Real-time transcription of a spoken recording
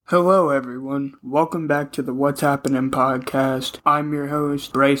Hello everyone, welcome back to the What's Happening podcast. I'm your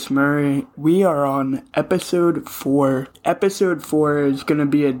host, Bryce Murray. We are on episode 4. Episode 4 is going to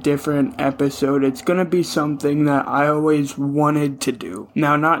be a different episode. It's going to be something that I always wanted to do.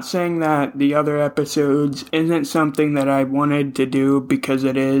 Now, not saying that the other episodes isn't something that I wanted to do, because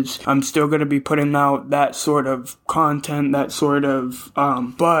it is. I'm still going to be putting out that sort of content,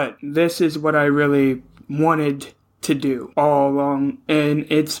 but this is what I really wanted to do all along, and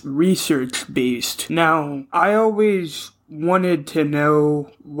it's research based. Now, I always wanted to know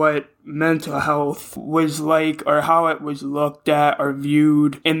what mental health was like, or how it was looked at or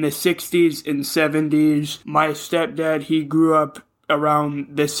viewed in the 60s and 70s. My stepdad, he grew up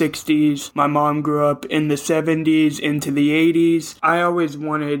around the 60s. My mom grew up in the 70s into the 80s. I always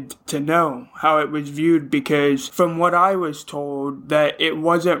wanted to know how it was viewed, because from what I was told, that it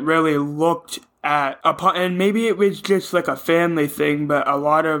wasn't really looked and maybe it was just like a family thing, but a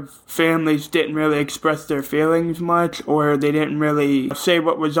lot of families didn't really express their feelings much, or they didn't really say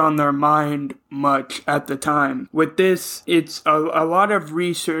what was on their mind much at the time. With this, it's a lot of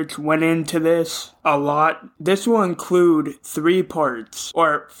research went into this. This will include 3 parts,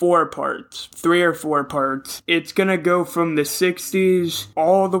 or 4 parts, 3 or 4 parts. It's gonna go from the 60s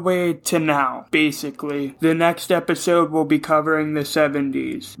all the way to now, basically. The next episode will be covering the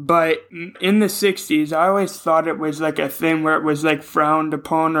 70s. But in the 60s, I always thought it was like a thing where it was like frowned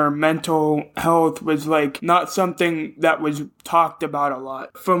upon, or mental health was like not something that was talked about a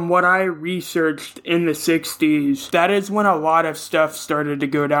lot. From what I researched in the 60s, that is when a lot of stuff started to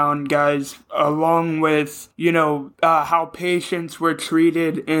go down, guys, along with, how patients were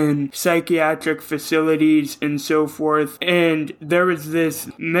treated in psychiatric facilities and so forth. And there was this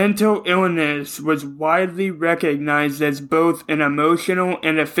mental illness was widely recognized as both an emotional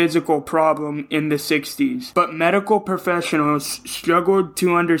and a physical problem in the 60s. But medical professionals struggled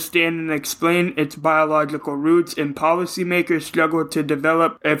to understand and explain its biological roots, and policymakers struggled to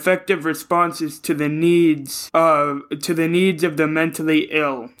develop effective responses to the needs of the mentally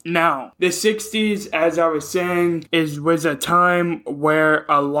ill. Now, the 60s, as I was saying, was a time where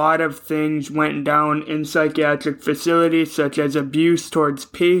a lot of things went down in psychiatric facilities, such as abuse towards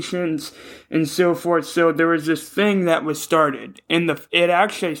patients and so forth. So there was this thing that was started it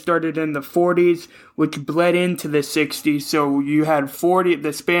actually started in the 40s, which bled into the 60s. So you had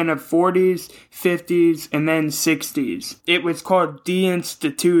the span of 40s, 50s, and then 60s. It was called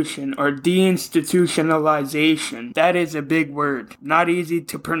deinstitution, or deinstitutionalization. That is a big word, not easy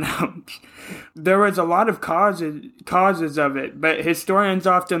to pronounce. There was a lot of causes of it, but historians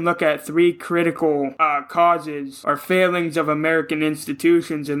often look at 3 critical causes or failings of American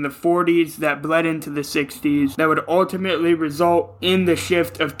institutions in the 40s that bled into the 60s that would ultimately result in the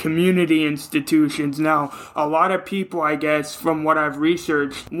shift of community institutions. Now, a lot of people, I guess, from what I've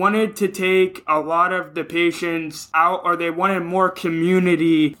researched, wanted to take a lot of the patients out, or they wanted more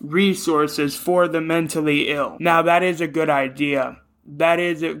community resources for the mentally ill. Now, that is a good idea. That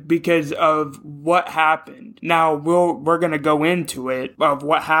is because of what happened. Now, we're going to go into it, of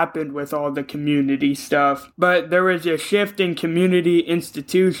what happened with all the community stuff. But there was a shift in community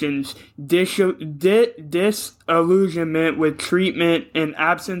institutions, disillusionment with treatment, and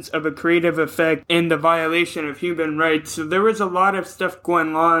absence of a creative effect, and the violation of human rights. So there was a lot of stuff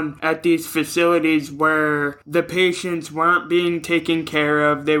going on at these facilities where the patients weren't being taken care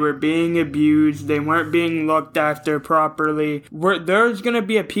of, they were being abused, they weren't being looked after properly. There's going to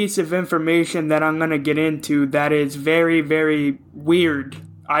be a piece of information that I'm going to get into that is very, very weird,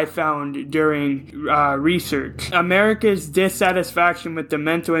 I found during research. America's dissatisfaction with the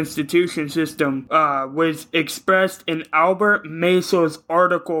mental institution system was expressed in Albert Maysles'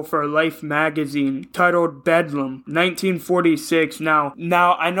 article for Life magazine titled Bedlam, 1946. Now,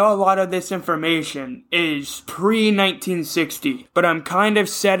 I know a lot of this information is pre-1960, but I'm kind of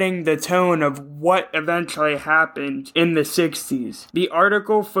setting the tone of what eventually happened in the 60s. The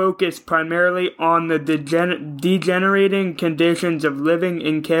article focused primarily on the degenerating conditions of living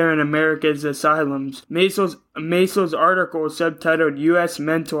in care in America's asylums. Maysles' article, subtitled U.S.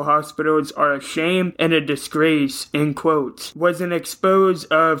 Mental Hospitals Are a Shame and a Disgrace, in quotes, was an expose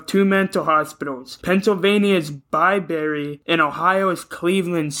of 2 mental hospitals, Pennsylvania's Byberry and Ohio's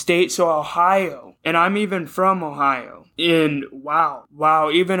Cleveland State. So Ohio, and I'm even from Ohio. And wow,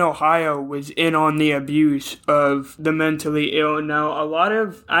 even Ohio was in on the abuse of the mentally ill. Now,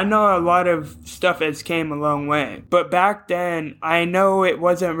 I know a lot of stuff has came a long way, but back then, I know it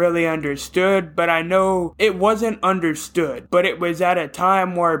wasn't really understood, but I know it wasn't understood, but it was at a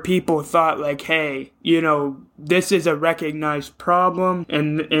time where people thought like, hey, this is a recognized problem,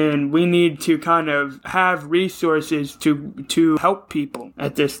 and we need to kind of have resources to help people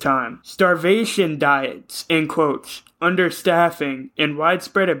at this time. Starvation diets, in quotes, understaffing, and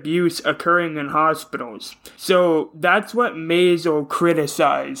widespread abuse occurring in hospitals. So that's what Maisel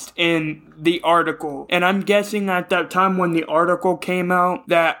criticized in the article. And I'm guessing at that time when the article came out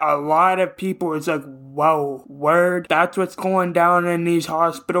that a lot of people was like, whoa, word, that's what's going down in these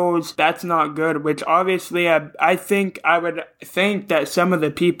hospitals. That's not good, which obviously I would think that some of the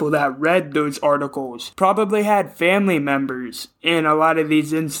people that read those articles probably had family members in a lot of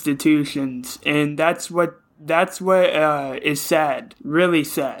these institutions. And that's what is sad, really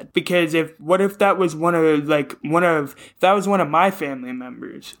sad. Because what if that was one of my family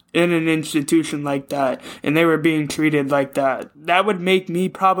members in an institution like that, and they were being treated like that? That would make me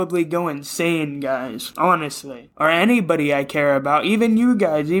probably go insane, guys, honestly. Or anybody I care about, even you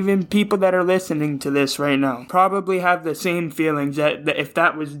guys, even people that are listening to this right now, probably have the same feelings that if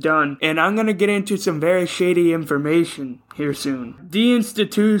that was done. And I'm gonna get into some very shady information here soon.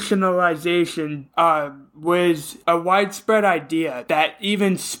 Deinstitutionalization, was a widespread idea that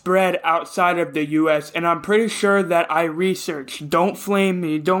even spread outside of the US, and I'm pretty sure that I researched. Don't flame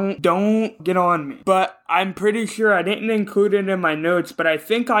me, don't get on me. But I'm pretty sure I didn't include it in my notes, but I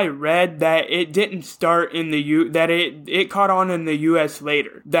think I read that it didn't start in that it caught on in the US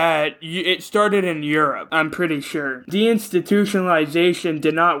later. That it started in Europe, I'm pretty sure. Deinstitutionalization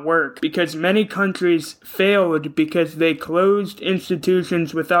did not work because many countries failed because they closed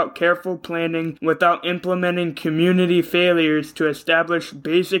institutions without careful planning, without implementing community failures to establish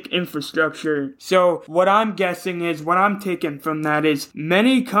basic infrastructure. So what I'm guessing is, what I'm taking from that is,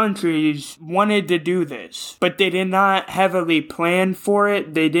 many countries wanted to do this, but they did not heavily plan for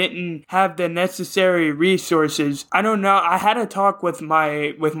it. They didn't have the necessary resources. I don't know. I had a talk with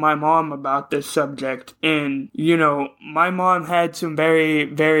my mom about this subject, and my mom had some very,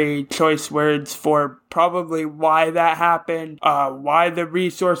 very choice words for probably why that happened, why the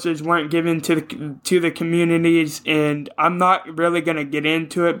resources weren't given to the communities, and I'm not really gonna get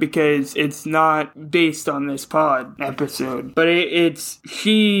into it because it's not based on this pod episode. But I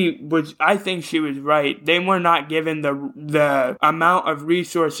think she was right. They were not given the amount of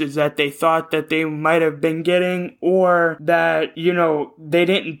resources that they thought that they might have been getting, or that they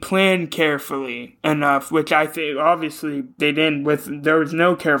didn't plan carefully enough, which I think obviously they didn't. There was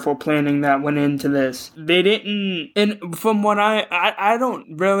no careful planning that went into this. They didn't, and from what I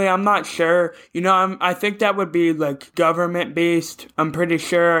don't really, I'm not sure, I think that would be like government based. I'm pretty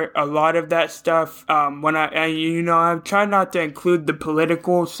sure a lot of that stuff, when I try not to include the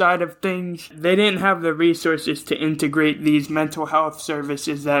political side of things. They didn't have the resources to integrate these mental health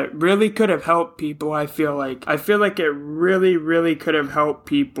services that really could have helped people. I feel like it really, really could have helped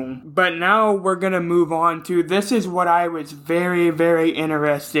people. But now we're gonna move on to, this is what I was very, very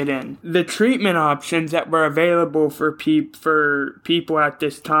interested in. The treatment options that were available for people at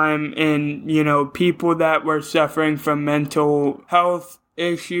this time, and people that were suffering from mental health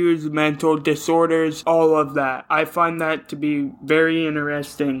issues, mental disorders, all of that. I find that to be very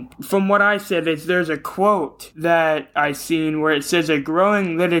interesting. From what I said, there's a quote that I seen where it says, a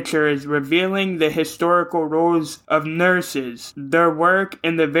growing literature is revealing the historical roles of nurses, their work,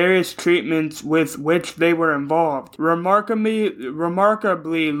 and the various treatments with which they were involved. Remarkably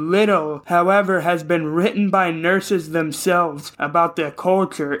little, however, has been written by nurses themselves about the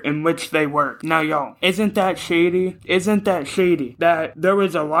culture in which they work. Now, y'all, isn't that shady? That there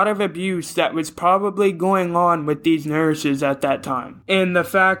was a lot of abuse that was probably going on with these nurses at that time. And the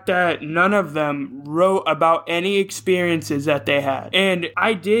fact that none of them wrote about any experiences that they had. And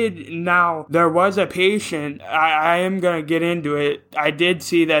there was a patient, I am going to get into it. I did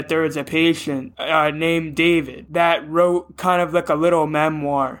see that there was a patient named David that wrote kind of like a little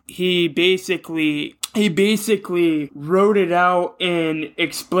memoir. He basically wrote it out and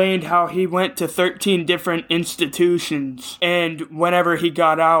explained how he went to 13 different institutions, and whenever he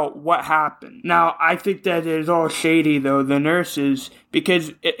got out, what happened. Now, I think that is all shady, though, the nurses,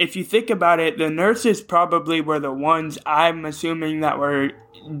 because if you think about it, the nurses probably were the ones, I'm assuming, that were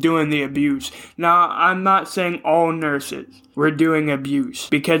doing the abuse. Now, I'm not saying all nurses were doing abuse,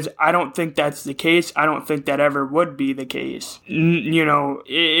 because I don't think that's the case. I don't think that ever would be the case.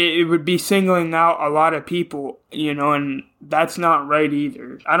 It would be singling out a lot of people. and that's not right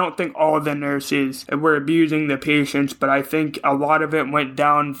either. I don't think all the nurses were abusing the patients, but I think a lot of it went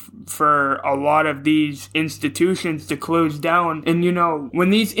down for a lot of these institutions to close down. And when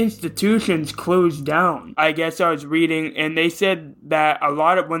these institutions closed down, I guess I was reading, and they said that a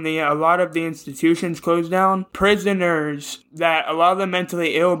lot of the institutions closed down, a lot of the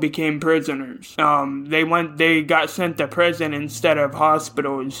mentally ill became prisoners. They got sent to prison instead of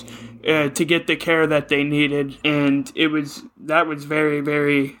hospitals to get the care that they needed, and that was very,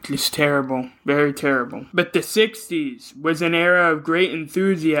 very just terrible, very terrible. But the 60s was an era of great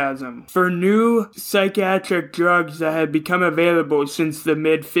enthusiasm for new psychiatric drugs that had become available since the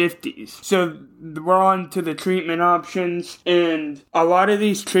mid-50s. So we're on to the treatment options, and a lot of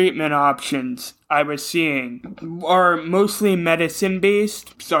these treatment options I was seeing are mostly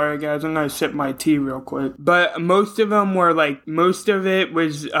medicine-based. Sorry guys, I'm gonna sip my tea real quick. But most of it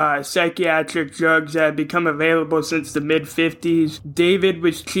was psychiatric drugs that had become available since the mid-50s. David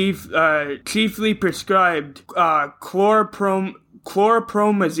was chiefly prescribed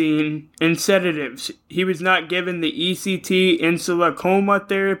chlorpromazine and sedatives. He was not given the ECT, insula coma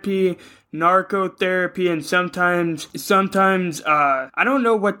therapy, narcotherapy, and sometimes I don't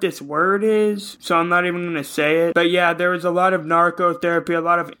know what this word is, so I'm not even gonna say it. But yeah, there was a lot of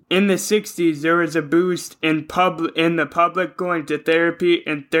narcotherapy. In the 60s, there was a boost in the public going to therapy,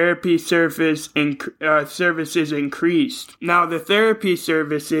 and therapy services increased. Now the therapy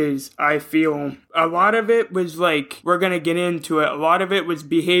services, I feel a lot of it was we're gonna get into it. A lot of it was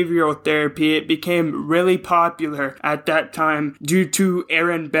behavioral therapy. It became really popular at that time due to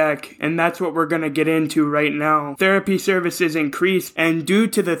Aaron Beck, and that's what we're gonna get into right now. Therapy services increased, and due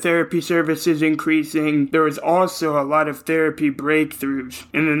to the therapy services increasing, there was also a lot of therapy breakthroughs.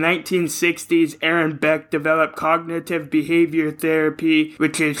 In the 1960s, Aaron Beck developed cognitive behavior therapy,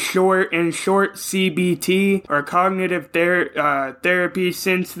 which is short CBT, or cognitive therapy.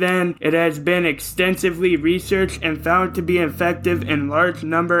 Since then, it has been extensively researched and found to be effective in large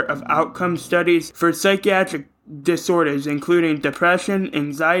number of outcome studies for psychiatric disorders, including depression,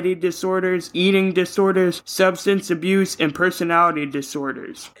 anxiety disorders, eating disorders, substance abuse, and personality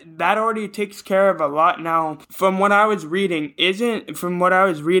disorders. That already takes care of a lot. Now, from what I was reading, I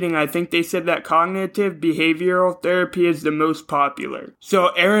think they said that cognitive behavioral therapy is the most popular. So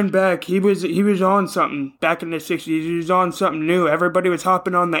Aaron Beck, he was on something back in the 60s. He was on something new. Everybody was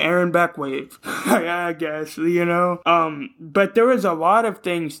hopping on the Aaron Beck wave, I guess, But there was a lot of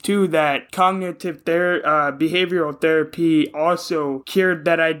things too that cognitive behavioral therapy also cured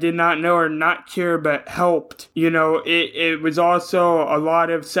that I did not know, or not cure, but helped. It was also a lot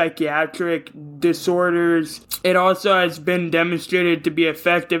of psychiatric disorders. It also has been demonstrated to be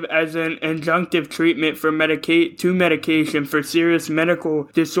effective as an adjunctive treatment for medication for serious medical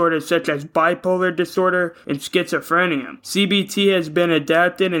disorders such as bipolar disorder and schizophrenia. CBT has been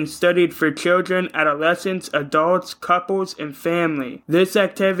adapted and studied for children, adolescents, adults, couples, and family. This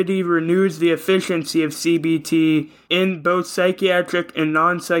activity renews the efficiency of CBT in both psychiatric and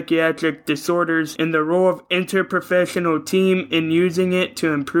non-psychiatric disorders, and the role of interprofessional team in using it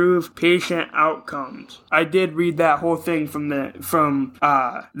to improve patient outcomes. I did read that whole thing from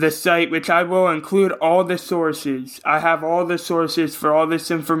the site, which I will include all the sources. I have all the sources for all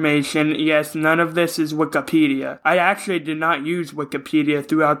this information. Yes, none of this is Wikipedia. I actually did not use Wikipedia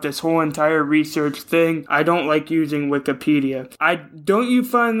throughout this whole entire research thing. I don't like using Wikipedia. Don't you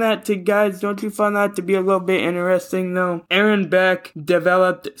find that to be a little bit interesting though? Aaron Beck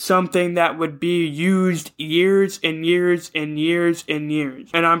developed something that would be used years and years and years and years.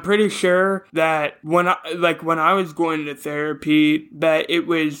 And I'm pretty sure that when I was going to therapy, that it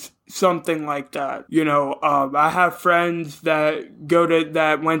was something like that. I have friends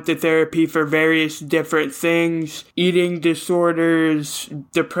that went to therapy for various different things, eating disorders,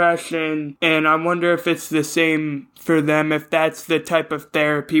 depression, and I wonder if it's the same for them, if that's the type of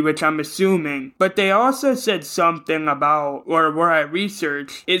therapy, which I'm assuming. But they also said something about, or where I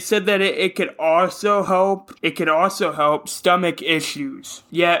researched, it said that it could also help stomach issues.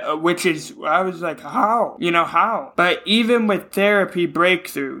 Yeah, which is, I was like, how? How? But even with therapy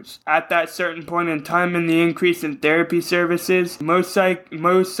breakthroughs, at that certain point in time in the increase in therapy services, most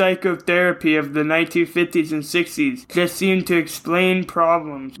psychotherapy of the 1950s and 60s just seemed to explain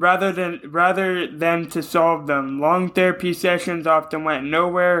problems rather than to solve them. Long therapy sessions often went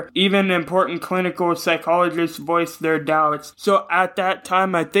nowhere. Even important clinical psychologists voiced their doubts. So at that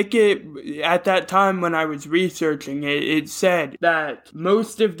time, when I was researching it, it said that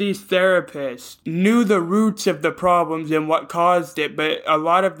most of these therapists knew the roots of the problems and what caused it, but a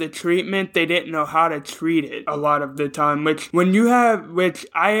lot of the treatment, they didn't know how to treat it a lot of the time, which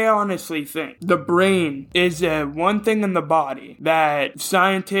I honestly think the brain is one thing in the body that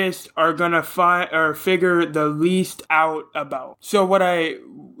scientists are gonna find or figure the least out about. So what I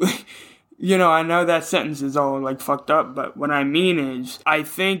I know that sentence is all like fucked up, but what I mean is, I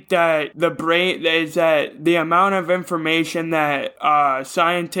think that the brain is that the amount of information that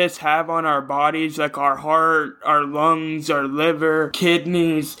scientists have on our bodies, like our heart, our lungs, our liver,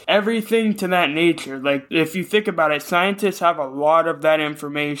 kidneys, everything to that nature. Like, if you think about it, scientists have a lot of that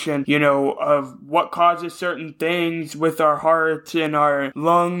information, of what causes certain things with our hearts and our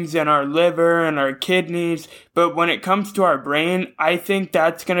lungs and our liver and our kidneys. But when it comes to our brain, I think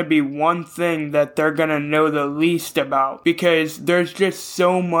that's going to be one thing that they're going to know the least about, because there's just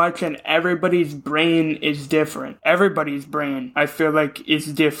so much and everybody's brain is different. Everybody's brain, I feel like,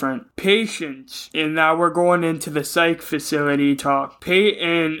 is different. Patients, and now we're going into the psych facility talk,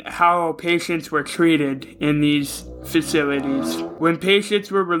 and how patients were treated in these facilities. When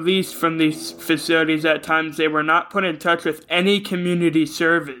patients were released from these facilities, at times they were not put in touch with any community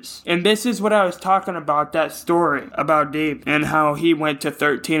service. And this is what I was talking about, that story about Dave and how he went to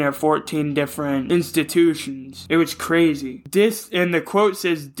 13 or 14 different institutions. It was crazy. And the quote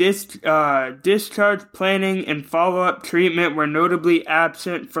says, discharge planning and follow-up treatment were notably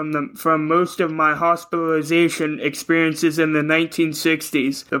absent from most of my hospitalization experiences in the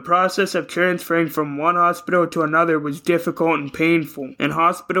 1960s. The process of transferring from one hospital to another was difficult and painful. In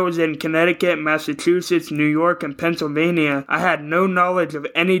hospitals in Connecticut, Massachusetts, New York, and Pennsylvania, I had no knowledge of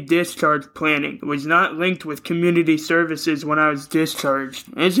any discharge planning. It was not linked with community services when I was discharged.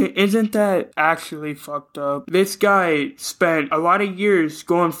 Isn't that actually fucked up? This guy spent a lot of years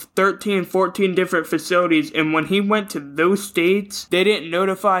going 13, 14 different facilities, and when he went to those states, they didn't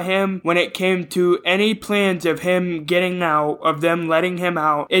notify him when it came to any plans of him getting out, of them letting him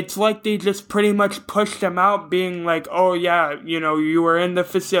out. It's like they just pretty much pushed him out, being like, oh yeah, you were in the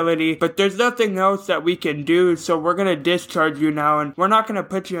facility, but there's nothing else that we can do, so we're gonna discharge you now, and we're not gonna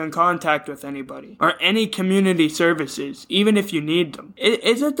put you in contact with anybody or any community services, even if you need them.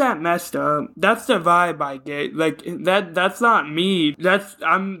 Isn't that messed up? That's the vibe I get. Like, that's not me.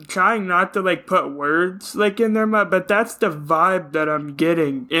 I'm trying not to like put words like in their mouth, but that's the vibe that I'm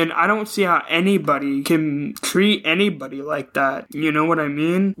getting, and I don't see how anybody can treat anybody like that. You know what I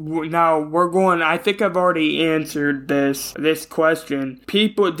mean? Now I think I've already answered this question.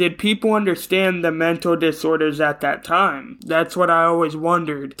 Did people understand the mental disorders at that time? That's what I always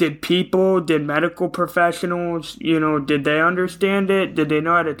wondered. Did medical professionals, did they understand it? Did they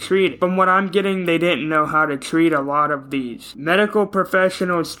know how to treat it? From what I'm getting, they didn't know how to treat a lot of these. Medical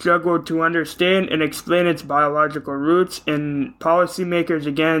professionals struggled to understand and explain its biological roots, and policymakers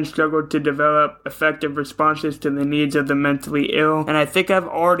again struggled to develop effective responses to the needs of the mentally ill. And I think I've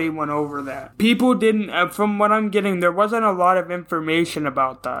already went over that. People didn't, from what I'm getting, there wasn't a lot of information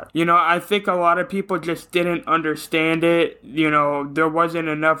about that. I think a lot of people just didn't understand it. There wasn't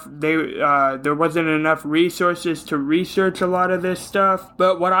enough resources to research a lot of this stuff.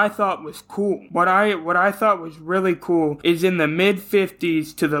 But what I thought was cool, what I thought was really cool, is in the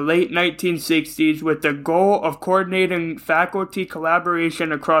mid-50s to the late 1960s, with the goal of coordinating faculty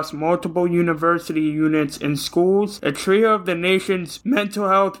collaboration across multiple university units and schools, a trio of the nation's mental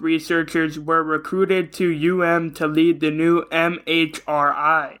health researchers were recruited to UM to lead the new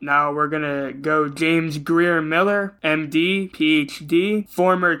MHRI. Now we're gonna go James Greer Miller, MD, PhD,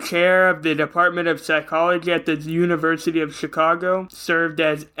 former chair of the Department of Psychology at the University of Chicago, served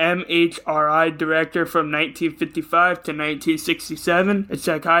as MHRI director from 1955 to 1967, a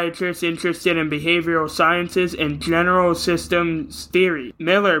psychiatrist interested in behavioral sciences and general systems theory.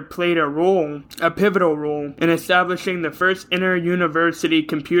 Miller played a pivotal role in establishing the first inter-university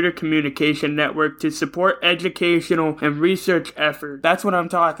computer communication network to support educational and research efforts. That's what I'm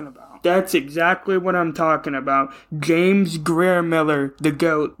talking about. That's exactly what I'm talking about. James Greer Miller, the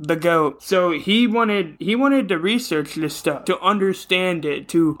GOAT. So he wanted to research this stuff, to understand it,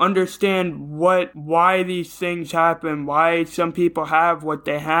 to understand why these things happen, why some people have what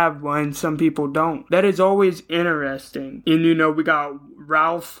they have when some people don't. That is always interesting. And we got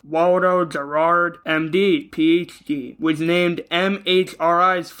Ralph Waldo Gerard, MD, PhD, was named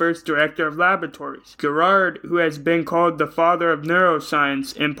MHRI's first director of laboratories. Gerard, who has been called the father of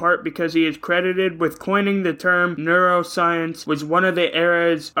neuroscience, in part because he is credited with coining the term neuroscience, was one of the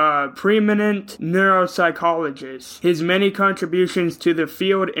era's preeminent neuropsychologists. His many contributions to the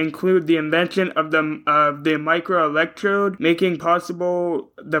field include the invention of the microelectrode, making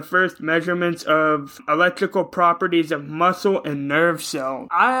possible the first measurements of electrical properties of muscle and nerve cells. cell.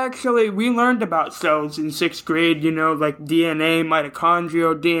 We learned about cells in 6th grade, like DNA,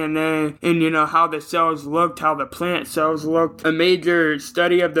 mitochondrial DNA, and how the cells looked, how the plant cells looked. A major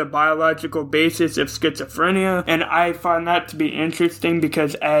study of the biological basis of schizophrenia, and I find that to be interesting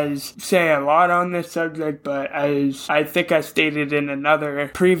because say a lot on this subject, but as I think I stated in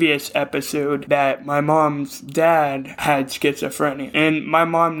another previous episode that my mom's dad had schizophrenia, and my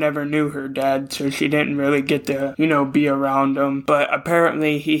mom never knew her dad, so she didn't really get to, be around him, but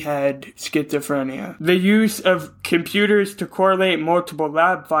apparently he had schizophrenia. The use of computers to correlate multiple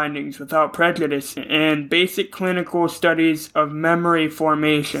lab findings without prejudice, and basic clinical studies of memory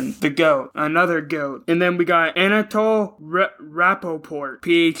formation. The GOAT. Another GOAT. And then we got Anatole Rapoport,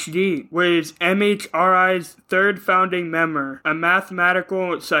 PhD, was MHRI's third founding member, a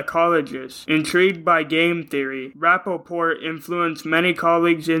mathematical psychologist. Intrigued by game theory, Rapoport influenced many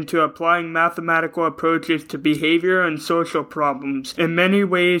colleagues into applying mathematical approaches to behavior and social problems. In many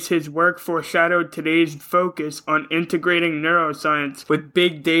ways, his work foreshadowed today's focus on integrating neuroscience with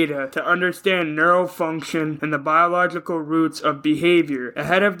big data to understand neural function and the biological roots of behavior.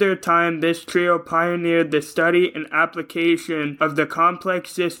 Ahead of their time, this trio pioneered the study and application of the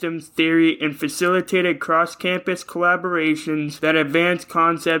complex systems theory and facilitated cross-campus collaborations that advanced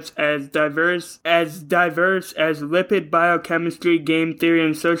concepts as diverse as lipid biochemistry, game theory,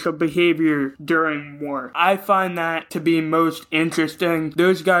 and social behavior during war. I find that to be most interesting.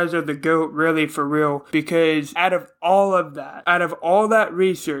 Those guys are the GOAT, really, for real, because out of all that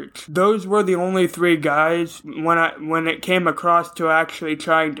research, those were the only 3 guys when it came across to actually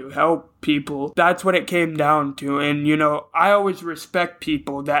trying to help people. That's what it came down to. And I always respect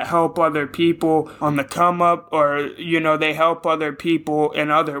people that help other people on the come up, or they help other people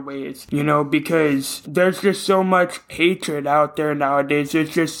in other ways, because there's just so much hatred out there nowadays. There's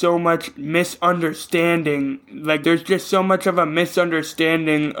just so much misunderstanding. Like, there's just so much of a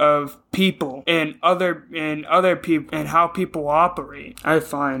misunderstanding of people and other people and how people operate. I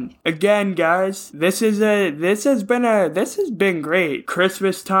find, again, guys, this has been great.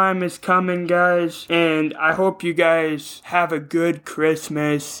 Christmas time is coming, guys, and I hope you guys have a good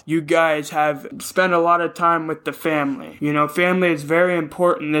Christmas. You guys have spent a lot of time with the family. Family is very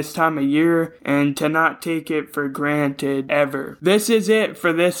important this time of year, and to not take it for granted ever. This is it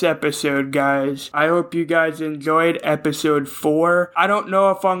for this episode, guys. I hope you guys enjoyed episode 4. I don't know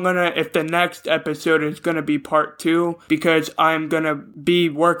if the next episode is gonna be part 2, because I'm gonna be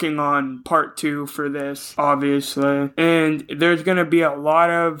working on part 2 for this, obviously, and there's gonna be a lot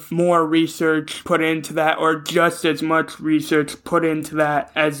of more research put into that, or just as much research put into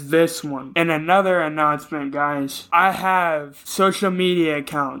that as this one. And another announcement, guys, I have social media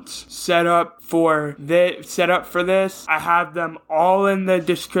accounts set up for this. I have them all in the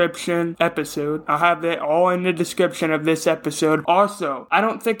description episode. I'll have it all in the description of this episode. Also, I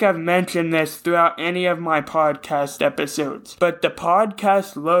don't think I've mentioned this throughout any of my podcast episodes, but the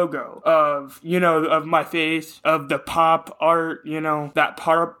podcast logo of my face, of the pop art, that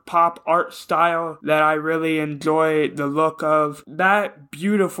pop art style that I really enjoy the look of, that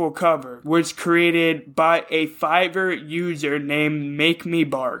beautiful cover was created by a Fiverr user named Make Me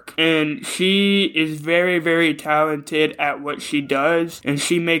Bark, and she is very, very talented at what she does, and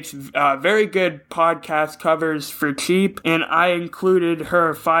she makes very good podcast covers for cheap, and I included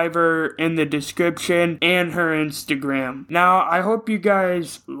her Fiverr in the description and her Instagram. Now, I hope you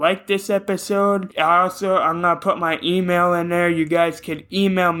guys like this episode. I'm gonna put my email in there. You guys can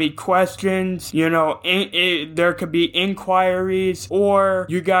email me questions, there could be inquiries, or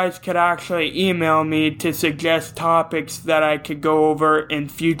you guys could actually email me to suggest topics that I could go over in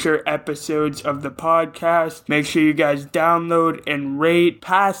future episodes of the podcast. Make sure you guys download and rate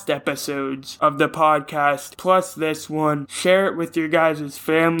past episodes of the podcast, plus this one. Share it with your guys'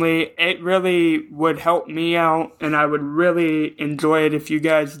 family. It really would help me out, and I would really enjoy it if you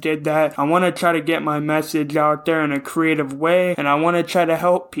guys did that. I want to try to get my message out there in a creative way, and I want to try to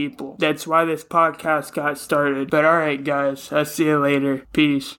help people. That's why this podcast got started. But alright, guys, I'll see you later. Peace.